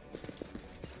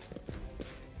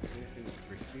 Anything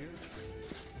over here?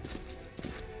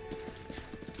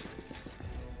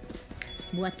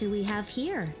 What do we have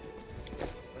here?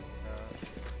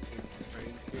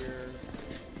 Right here.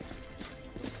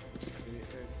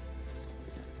 Anything?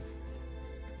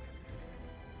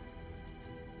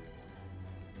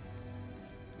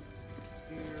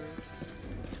 Here.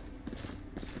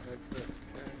 Exit.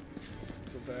 Okay.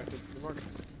 Go back into the market.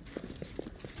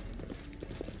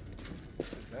 Is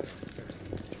that up there?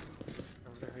 I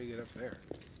wonder how you get up there.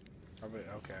 Probably,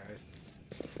 okay. I see.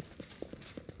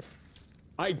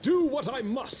 I do what I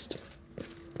must.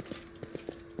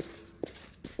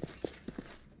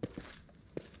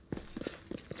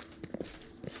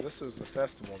 This was the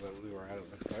festival that we were at, it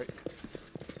looks like.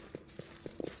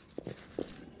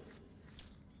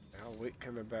 Now wait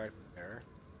coming back there.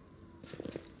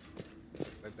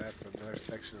 But that's another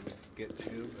section we can get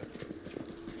to, but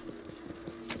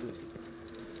ooh,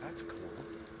 that's cool.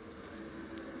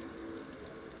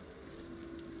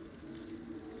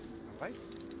 I like it.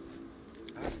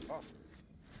 That's awesome.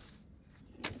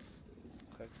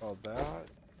 Click all that.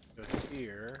 Go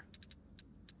here.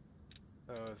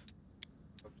 So it's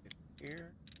something here.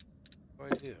 What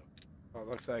do I do? Oh, it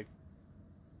looks like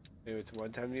maybe it's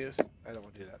one-time use. I don't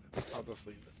want to do that. I'll just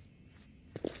leave it.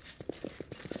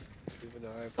 Even though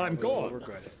I I'm probably will gone.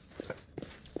 regret it.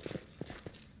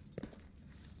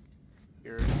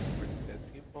 Here we're dead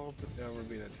people, but now we're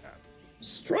being attacked.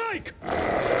 Strike! Oh,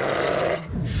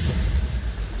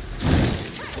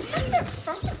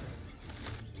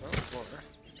 more.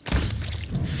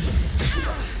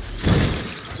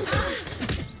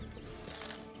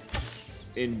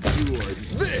 Endure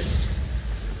this!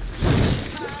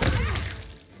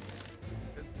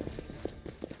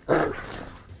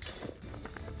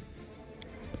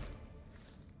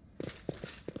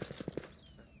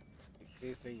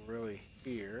 Anything really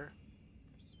here?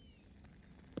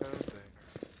 No there.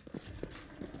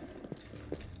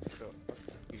 So up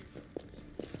here.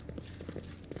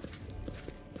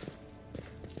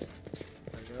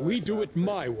 I know We it's do not it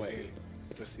my way.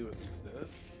 Let's see what this is.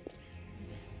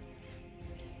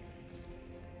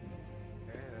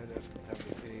 Okay, that doesn't have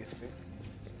anything.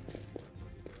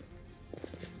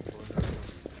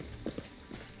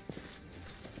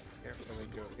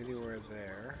 go anywhere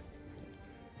there.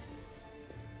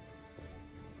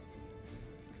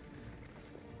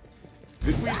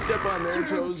 Did we step on their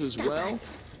toes as well?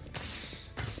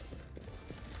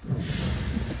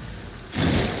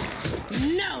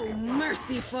 No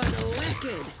mercy for the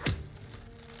wicked.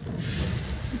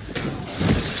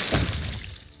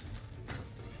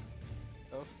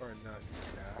 So far, not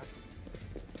bad.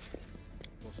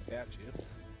 We'll scat you.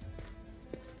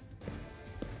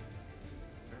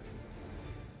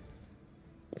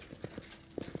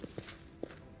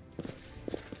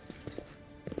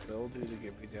 Will do to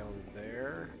get me down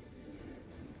there.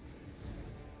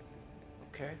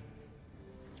 Okay.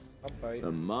 I'll bite.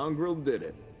 The mongrel did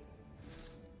it.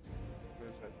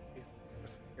 Where's that?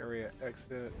 Where's the area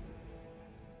exit?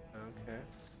 Okay.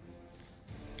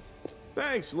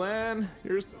 Thanks, Lan.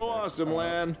 You're so awesome,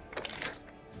 Lan.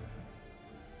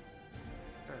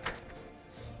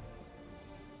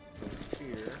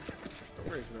 Here. For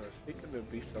some reason I was thinking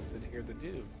there'd be something here to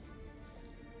do.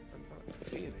 I'm not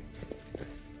seeing anything.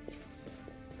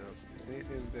 I don't see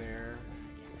anything there.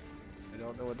 I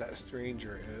don't know what that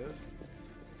stranger is.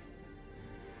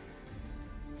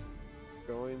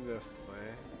 Going this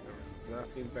way. There's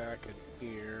nothing back in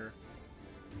here.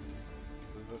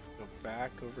 So let's go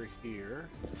back over here.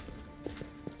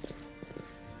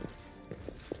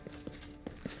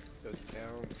 Go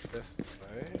down this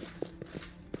way.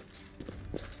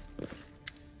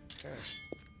 Okay.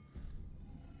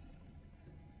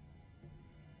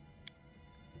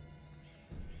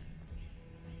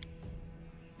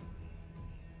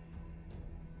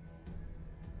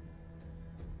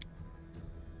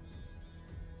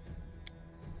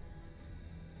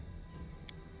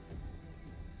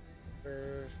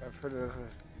 I've heard of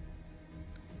this.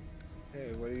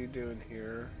 Hey, what are you doing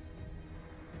here?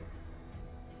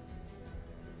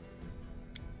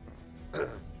 I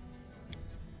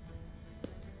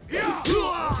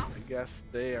guess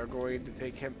they are going to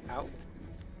take him out.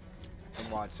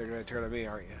 And watch, they're going to turn on me,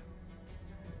 aren't you?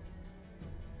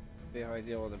 See how I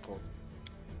deal with the cult.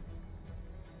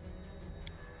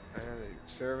 And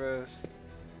service.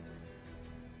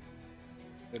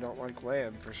 They don't like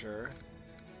land for sure.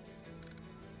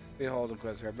 Behold,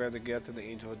 Inquisitor, I bear the gift of the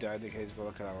angel who died in the caves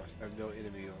below Calamus. I am no enemy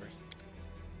of yours.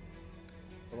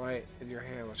 The light in your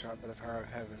hand was shot by the power of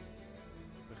heaven.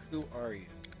 But who are you?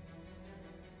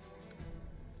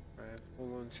 I am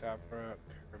Fulon Shaprock,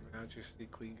 Her Majesty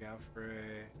Queen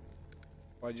Galfrey.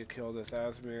 Why'd you kill this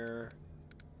Asmir?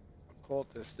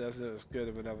 Occultist doesn't it as good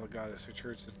of a benevolent goddess. Her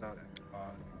church is not a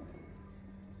god.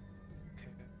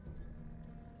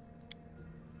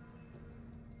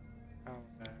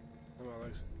 Okay. Come on,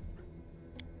 Alex.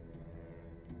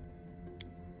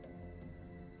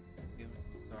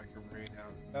 Knock your brain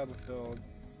out the battlefield.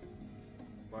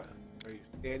 What? Are you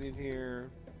standing here?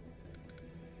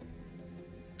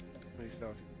 Put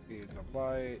yourself in the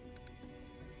light.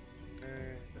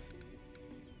 Okay.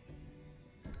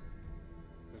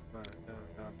 That's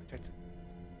not protected.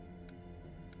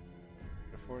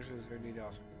 The forces are need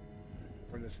also.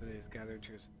 For the city is gathered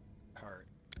to his heart.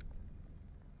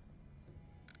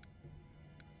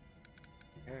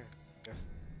 Yeah, yes.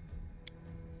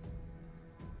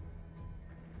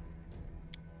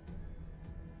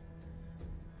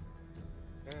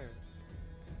 Yeah.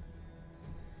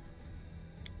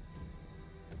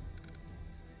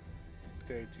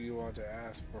 Do you want to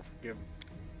ask for forgiveness?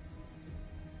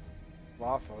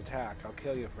 Lawful attack. I'll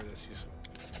kill you for this, you.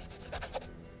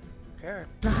 Okay.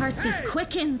 The heartbeat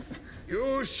quickens.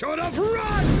 You should have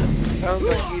run! Sounds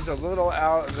like he's a little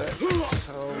out of it. So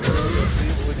we're gonna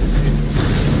see what we can do.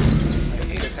 I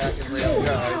hate attacking real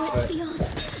guys, but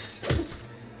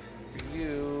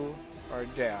you are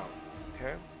down.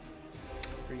 Okay?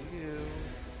 For you.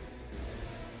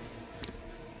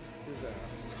 Who's that?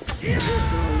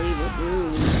 This will leave a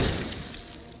bruise.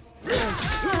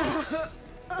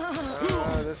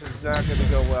 This is not going to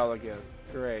go well again.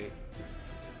 Great.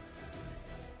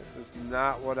 This is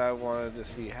not what I wanted to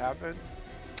see happen.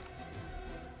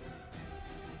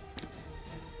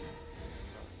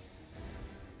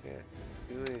 Can't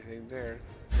do anything there.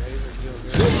 Not even doing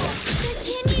very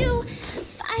Continue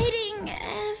fighting,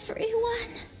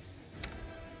 everyone.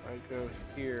 I go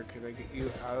here. Can I get you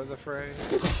out of the fray?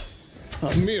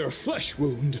 A mere flesh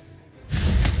wound.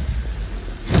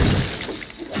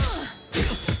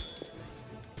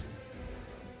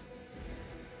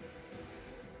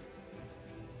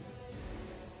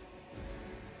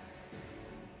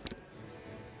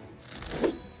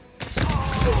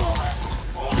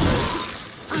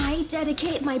 I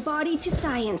dedicate my body to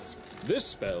science. This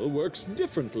spell works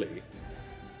differently.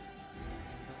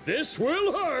 This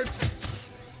will hurt!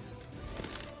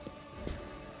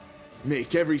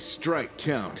 Make every strike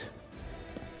count.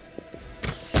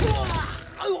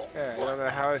 Yeah, I don't know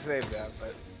how I saved that,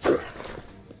 but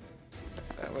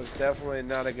that was definitely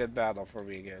not a good battle for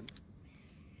me again.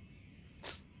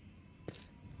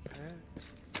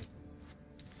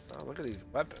 Oh, look at these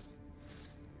weapons.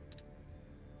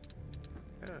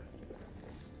 Yeah.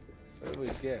 What do we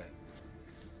get?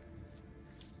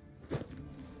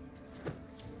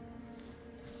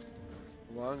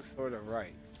 Long sword of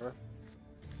right, huh?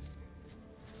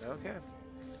 Okay.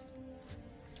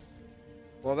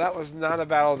 Well, that was not a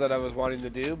battle that I was wanting to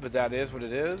do, but that is what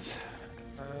it is.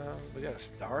 We got a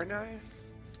star knife?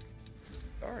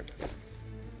 Star knife.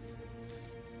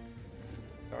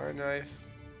 Star knife.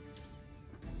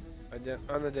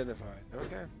 Unidentified.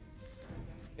 Okay.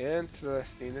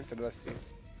 Interesting, interesting.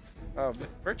 Oh,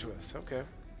 virtuous. Okay.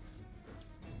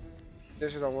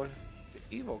 Additional one.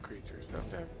 The evil creatures.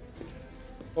 Okay.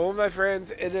 Well, my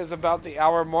friends, it is about the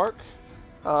hour mark.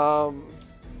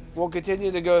 We'll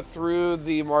continue to go through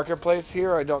the marketplace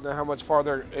here. I don't know how much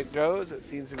farther it goes. It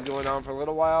seems to be going on for a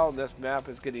little while, and this map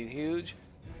is getting huge.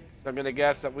 So I'm going to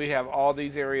guess that we have all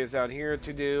these areas down here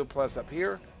to do, plus up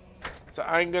here. So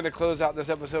I'm going to close out this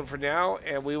episode for now,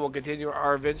 and we will continue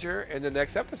our adventure in the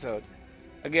next episode.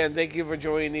 Again, thank you for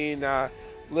joining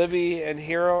Livy and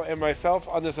Hero and myself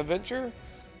on this adventure,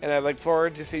 and I look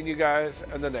forward to seeing you guys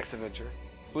in the next adventure.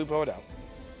 BluePoet out.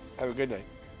 Have a good night.